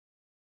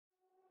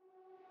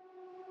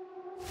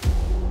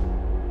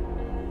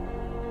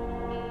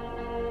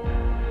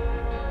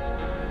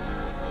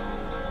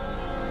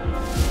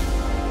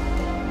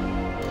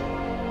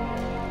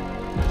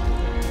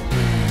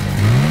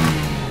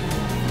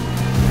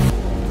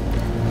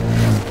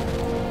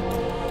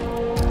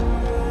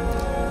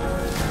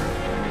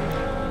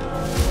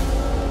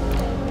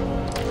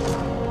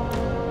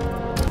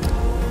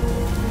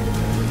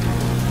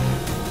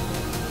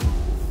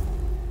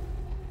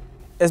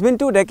It's been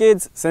 2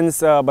 decades since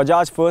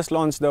Bajaj first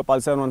launched the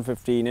Pulsar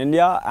 150 in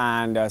India,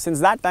 and since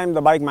that time the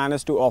bike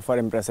managed to offer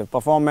impressive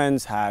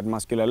performance, had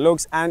muscular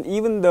looks, and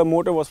even the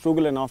motor was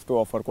frugal enough to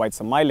offer quite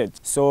some mileage.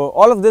 So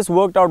all of this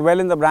worked out well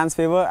in the brand's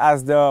favor,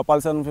 as the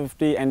Pulsar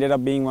 150 ended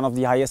up being one of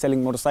the highest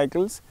selling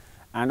motorcycles.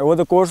 And over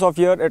the course of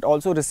year, it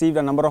also received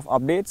a number of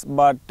updates,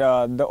 but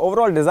the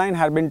overall design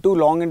had been too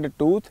long in the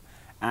tooth,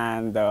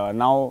 and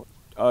now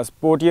a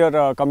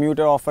sportier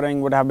commuter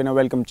offering would have been a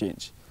welcome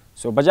change.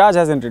 So Bajaj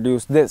has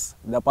introduced this,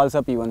 the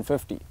Pulsar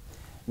P150.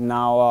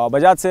 Now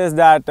Bajaj says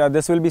that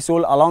this will be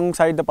sold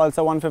alongside the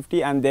Pulsar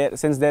 150, and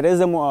since there is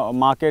a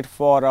market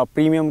for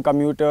premium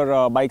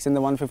commuter bikes in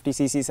the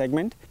 150cc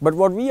segment. But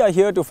what we are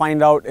here to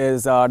find out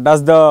is,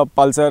 does the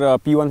Pulsar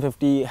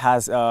P150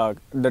 has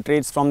the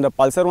traits from the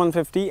Pulsar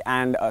 150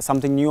 and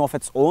something new of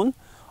its own?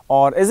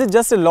 Or is it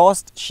just a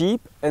lost sheep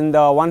in the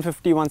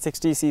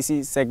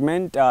 150-160cc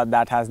segment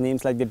that has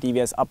names like the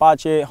TVS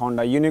Apache,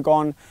 Honda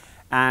Unicorn,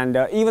 and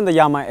even the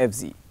Yamaha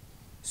FZ.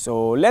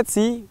 So let's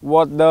see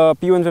what the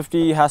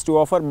P150 has to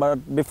offer,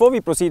 but before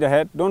we proceed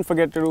ahead, don't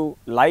forget to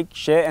like,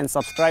 share and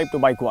subscribe to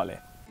BikeWale.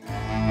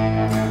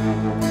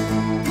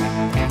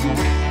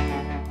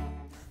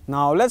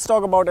 Now let's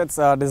talk about its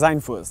design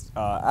first.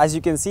 As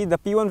you can see, the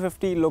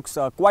P150 looks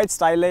quite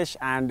stylish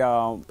and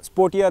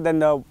sportier than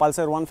the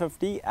Pulsar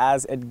 150,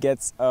 as it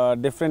gets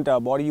different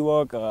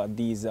bodywork,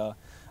 these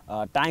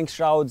tank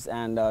shrouds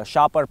and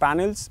sharper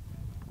panels.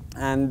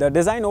 And the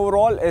design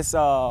overall is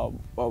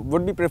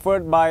would be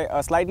preferred by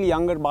a slightly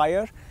younger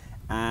buyer,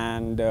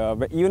 and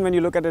even when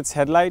you look at its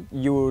headlight,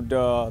 you would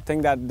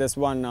think that this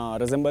one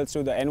resembles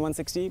to the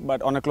N160,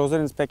 but on a closer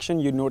inspection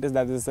you notice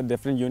that this is a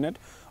different unit,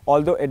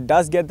 although it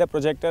does get the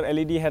projector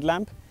LED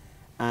headlamp.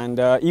 And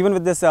even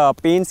with this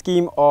paint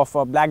scheme of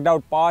blacked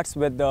out parts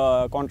with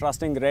the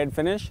contrasting red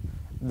finish,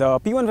 the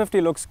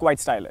P150 looks quite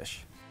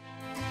stylish.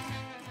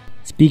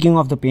 Speaking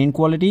of the paint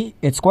quality,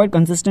 it's quite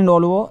consistent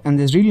all over and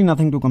there's really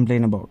nothing to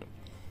complain about.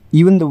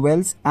 Even the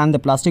wells and the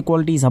plastic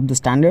quality is up to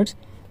standards,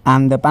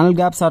 and the panel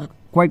gaps are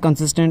quite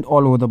consistent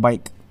all over the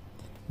bike.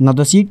 Now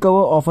the seat cover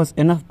offers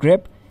enough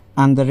grip,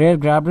 and the rear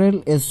grab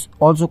rail is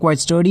also quite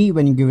sturdy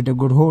when you give it a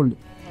good hold.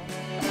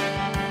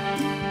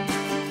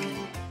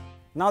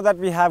 Now that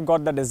we have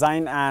got the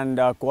design and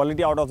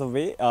quality out of the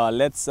way,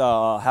 let's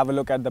have a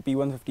look at the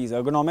P150's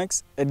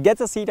ergonomics. It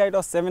gets a seat height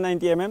of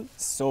 790 mm,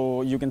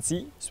 so you can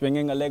see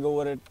swinging a leg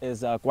over it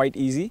is quite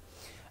easy.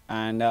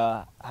 And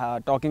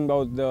talking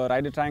about the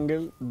rider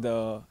triangle,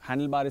 the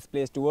handlebar is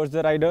placed towards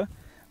the rider.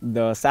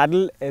 The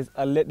saddle is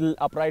a little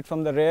upright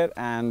from the rear,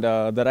 and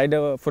the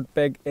rider foot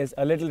peg is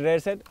a little rear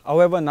set.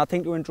 However,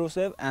 nothing too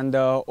intrusive, and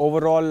the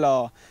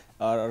overall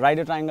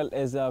rider triangle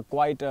is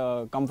quite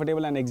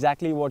comfortable and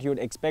exactly what you would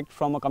expect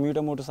from a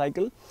commuter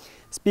motorcycle.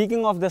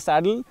 Speaking of the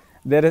saddle,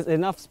 there is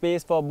enough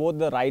space for both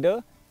the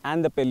rider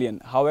and the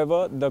pillion.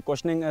 However, the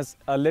cushioning is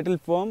a little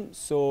firm,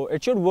 so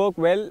it should work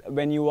well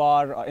when you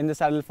are in the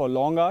saddle for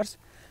long hours.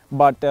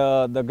 But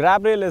the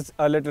grab rail is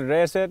a little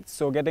rare set,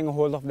 so getting a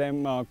hold of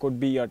them could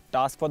be a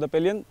task for the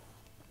pillion.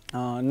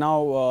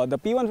 Now the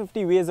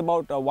P150 weighs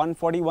about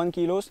 141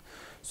 kilos,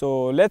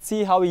 so let's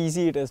see how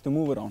easy it is to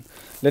move around.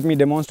 Let me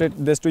demonstrate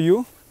this to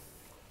you.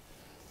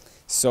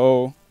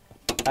 So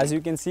as you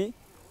can see,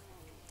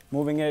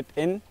 moving it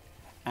in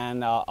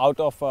and out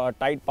of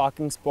tight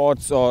parking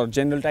spots or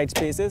general tight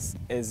spaces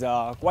is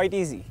quite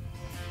easy.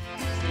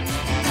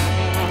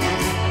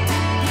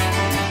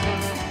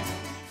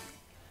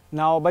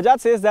 Now Bajaj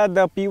says that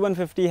the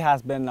P150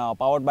 has been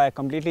powered by a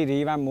completely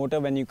revamped motor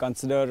when you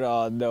consider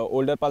the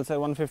older Pulsar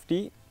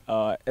 150.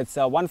 It's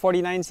a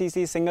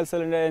 149cc single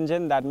cylinder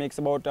engine that makes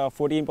about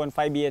 14.5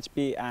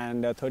 bhp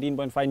and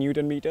 13.5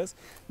 Newton meters.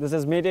 This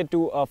is mated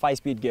to a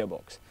 5-speed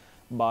gearbox.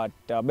 But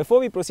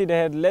before we proceed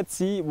ahead, let's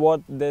see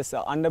what this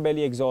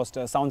underbelly exhaust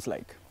sounds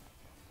like.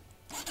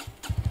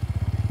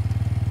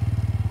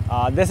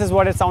 This is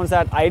what it sounds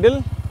at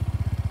idle.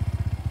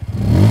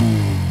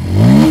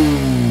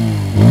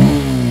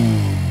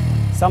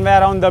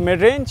 Somewhere around the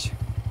mid-range.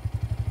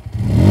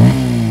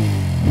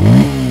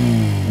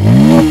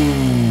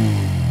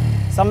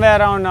 Somewhere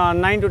around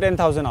 9 to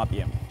 10,000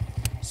 RPM.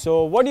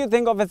 So what do you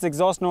think of its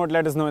exhaust note?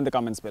 Let us know in the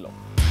comments below.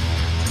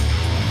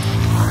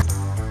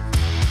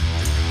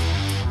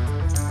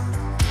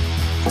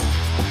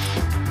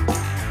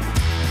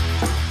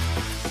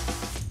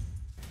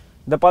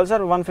 The Pulsar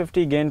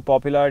 150 gained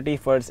popularity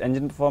for its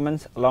engine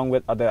performance along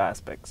with other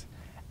aspects.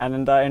 And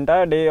in the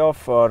entire day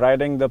of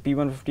riding the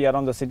P150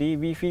 around the city,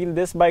 we feel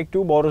this bike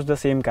too borrows the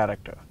same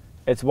character.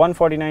 Its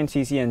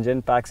 149cc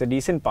engine packs a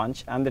decent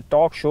punch, and the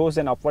torque shows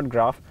an upward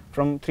graph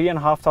from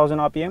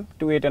 3,500 RPM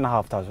to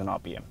 8,500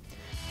 RPM.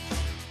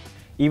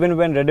 Even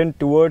when ridden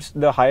towards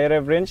the higher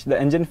rev range, the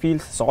engine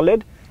feels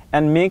solid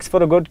and makes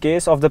for a good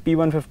case of the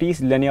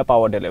P150's linear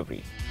power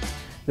delivery.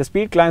 The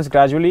speed climbs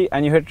gradually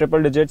and you hit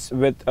triple digits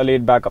with a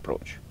laid-back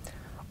approach.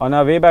 On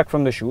our way back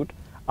from the shoot,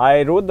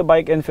 I rode the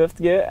bike in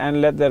 5th gear and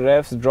let the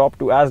revs drop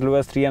to as low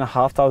as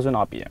 3,500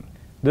 RPM.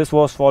 This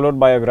was followed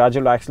by a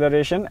gradual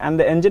acceleration, and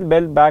the engine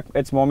built back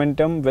its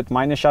momentum with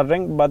minor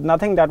shuddering, but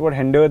nothing that would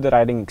hinder the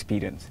riding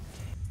experience.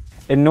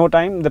 In no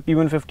time, the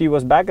P150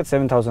 was back at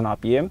 7000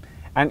 RPM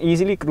and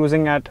easily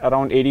cruising at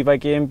around 85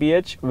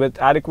 kmph with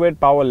adequate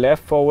power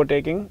left for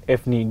overtaking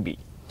if need be.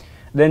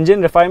 The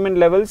engine refinement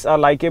levels are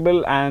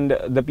likable and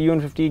the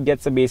P150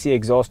 gets a bassy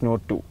exhaust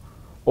note too.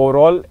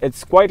 Overall,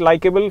 it's quite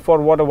likable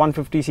for what a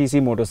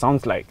 150cc motor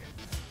sounds like.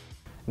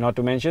 Not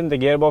to mention, the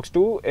gearbox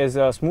too is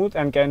smooth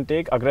and can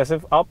take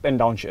aggressive up and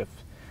down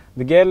shifts.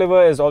 The gear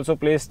lever is also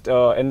placed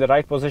in the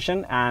right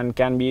position and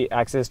can be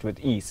accessed with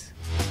ease.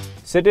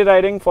 City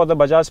riding for the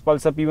Bajaj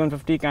Pulsar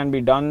P150 can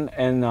be done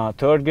in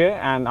 3rd gear,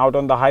 and out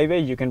on the highway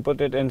you can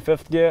put it in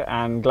 5th gear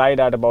and glide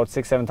at about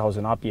 6-7,000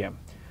 RPM.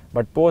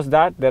 But post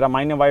that, there are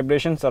minor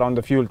vibrations around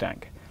the fuel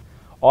tank.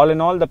 All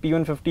in all, the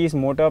P150's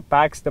motor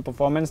packs the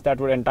performance that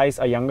would entice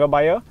a younger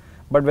buyer,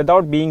 but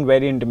without being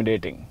very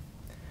intimidating.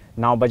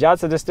 Now, Bajaj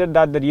suggested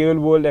that the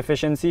real-world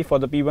efficiency for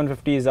the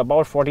P150 is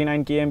about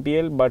 49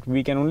 kmpl, but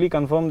we can only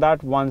confirm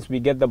that once we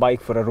get the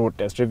bike for a road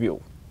test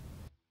review.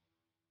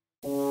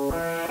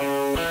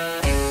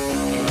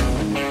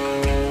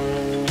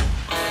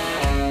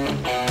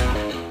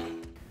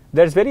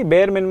 There's very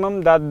bare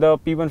minimum that the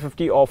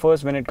P150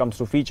 offers when it comes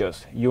to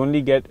features. You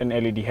only get an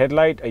LED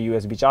headlight, a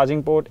USB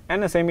charging port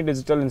and a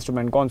semi-digital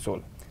instrument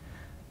console.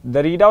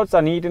 The readouts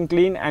are neat and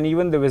clean, and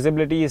even the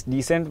visibility is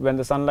decent when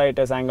the sunlight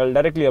is angled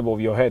directly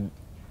above your head.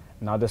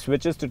 Now, the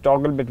switches to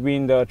toggle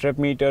between the trip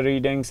meter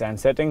readings and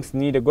settings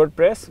need a good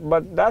press,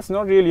 but that's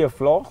not really a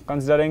flaw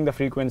considering the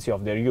frequency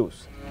of their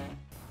use.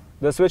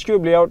 The switch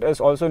cube layout is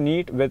also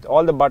neat with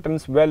all the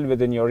buttons well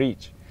within your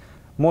reach.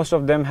 Most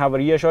of them have a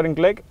reassuring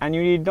click and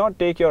you need not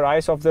take your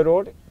eyes off the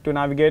road to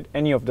navigate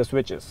any of the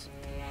switches.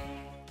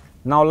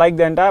 Now, like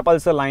the entire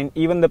Pulsar line,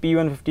 even the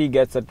P150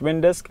 gets a twin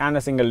disc and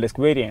a single disc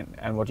variant,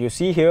 and what you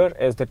see here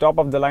is the top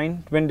of the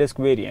line twin disc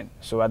variant.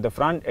 So at the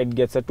front it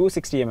gets a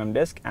 260mm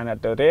disc and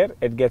at the rear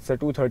it gets a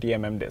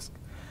 230mm disc.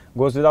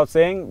 Goes without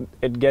saying,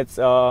 it gets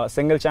a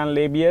single channel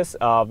ABS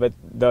with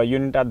the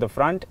unit at the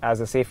front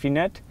as a safety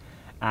net,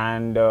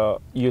 and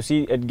you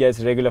see it gets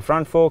regular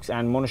front forks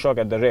and monoshock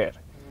at the rear.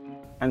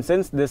 And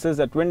since this is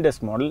a twin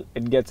disc model,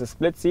 it gets a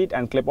split seat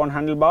and clip-on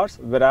handlebars,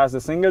 whereas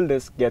the single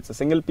disc gets a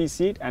single piece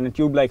seat and a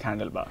tube-like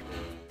handlebar.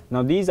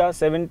 Now, these are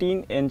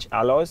 17-inch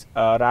alloys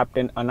wrapped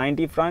in a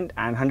 90 front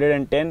and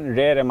 110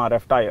 rear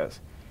MRF tires.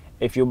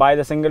 If you buy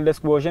the single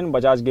disc version,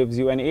 Bajaj gives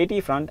you an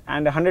 80 front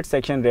and a 100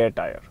 section rear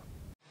tire.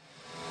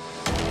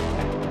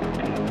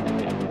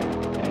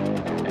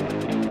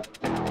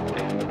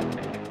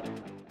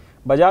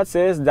 Bajaj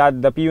says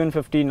that the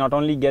P150 not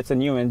only gets a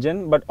new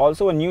engine but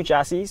also a new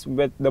chassis,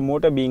 with the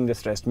motor being the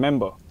stressed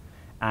member.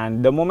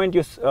 And the moment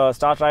you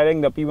start riding,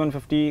 the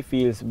P150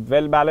 feels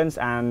well balanced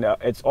and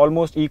its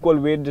almost equal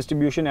weight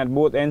distribution at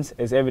both ends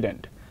is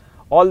evident.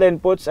 All the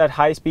inputs at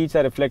high speeds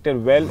are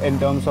reflected well in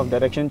terms of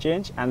direction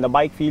change, and the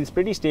bike feels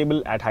pretty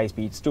stable at high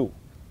speeds too.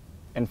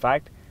 In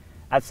fact,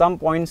 at some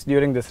points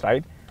during this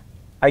ride,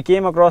 I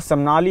came across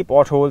some gnarly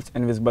potholes,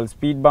 invisible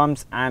speed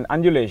bumps and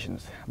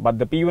undulations, but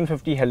the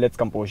P150 held its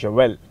composure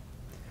well.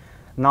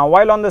 Now,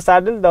 while on the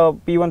saddle, the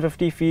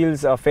P150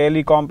 feels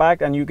fairly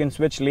compact and you can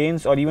switch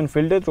lanes or even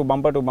filter through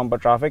bumper-to-bumper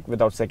traffic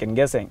without second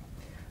guessing.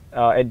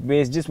 It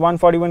weighs just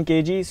 141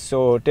 kg,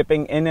 so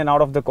tipping in and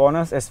out of the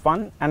corners is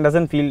fun and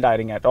doesn't feel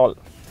tiring at all.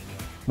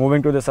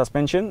 Moving to the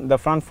suspension, the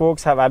front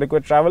forks have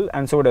adequate travel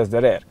and so does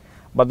the rear.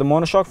 But the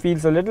monoshock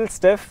feels a little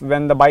stiff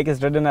when the bike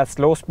is ridden at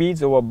slow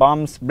speeds over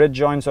bumps, bridge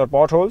joints or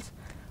potholes.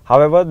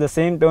 However, the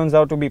same turns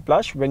out to be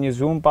plush when you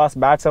zoom past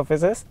bad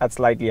surfaces at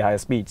slightly higher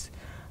speeds.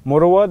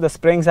 Moreover, the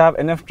springs have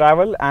enough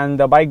travel and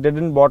the bike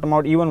didn't bottom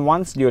out even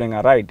once during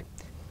a ride.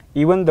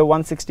 Even the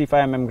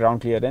 165mm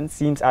ground clearance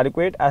seems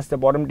adequate, as the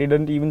bottom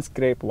didn't even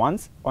scrape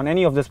once on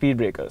any of the speed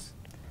breakers.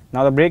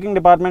 Now, the braking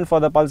department for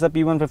the Pulsar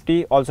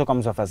P150 also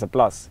comes off as a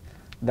plus.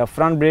 The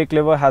front brake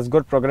lever has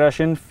good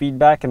progression,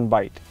 feedback and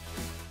bite.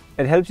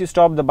 It helps you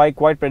stop the bike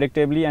quite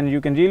predictably and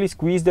you can really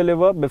squeeze the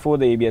lever before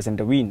the ABS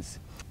intervenes.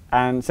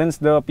 And since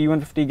the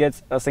P150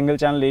 gets a single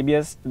channel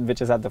ABS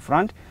which is at the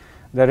front,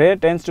 the rear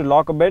tends to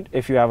lock a bit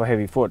if you have a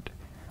heavy foot.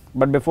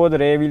 But before the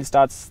rear wheel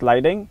starts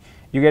sliding,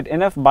 you get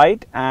enough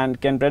bite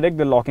and can predict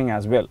the locking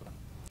as well.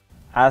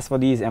 As for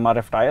these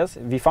MRF tires,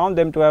 we found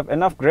them to have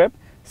enough grip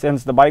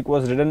since the bike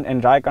was ridden in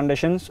dry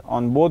conditions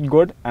on both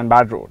good and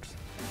bad roads.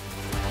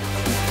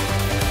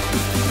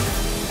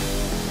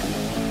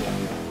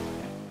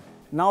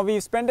 Now,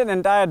 we've spent an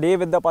entire day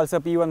with the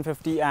Pulsar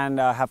P150 and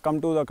have come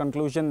to the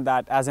conclusion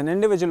that as an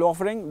individual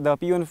offering, the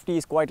P150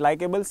 is quite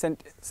likable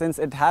since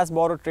it has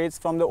borrowed traits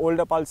from the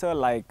older Pulsar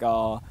like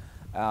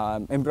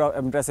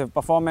impressive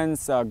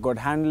performance, good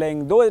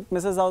handling. Though it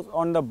misses out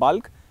on the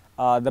bulk,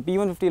 the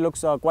P150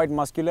 looks quite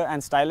muscular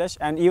and stylish,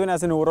 and even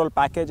as an overall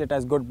package, it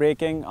has good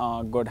braking,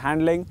 good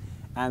handling,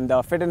 and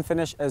the fit and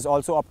finish is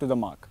also up to the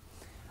mark.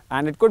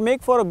 And it could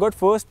make for a good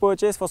first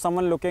purchase for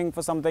someone looking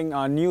for something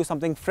new,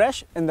 something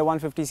fresh in the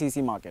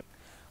 150cc market.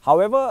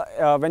 However,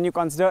 when you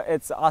consider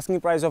its asking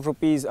price of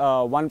rupees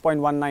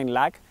 1.19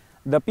 lakh,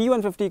 the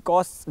P150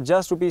 costs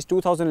just rupees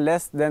 2,000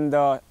 less than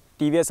the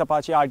TVS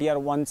Apache RTR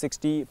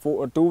 160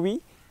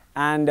 2V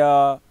and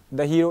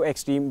the Hero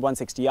Extreme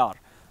 160R.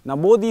 Now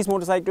both these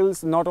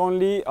motorcycles not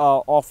only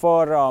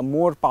offer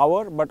more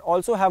power but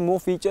also have more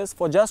features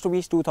for just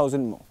rupees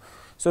 2000 more.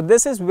 So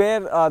this is where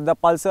the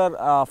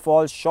Pulsar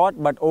falls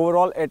short, but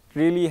overall it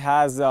really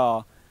has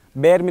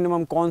bare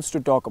minimum cons to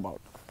talk about.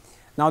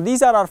 Now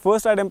these are our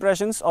first ride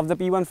impressions of the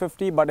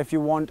P150, but if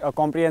you want a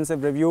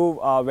comprehensive review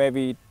where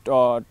we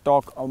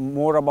talk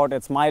more about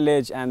its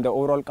mileage and the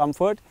overall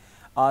comfort,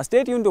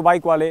 stay tuned to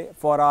BikeWale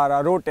for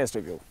our road test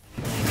review.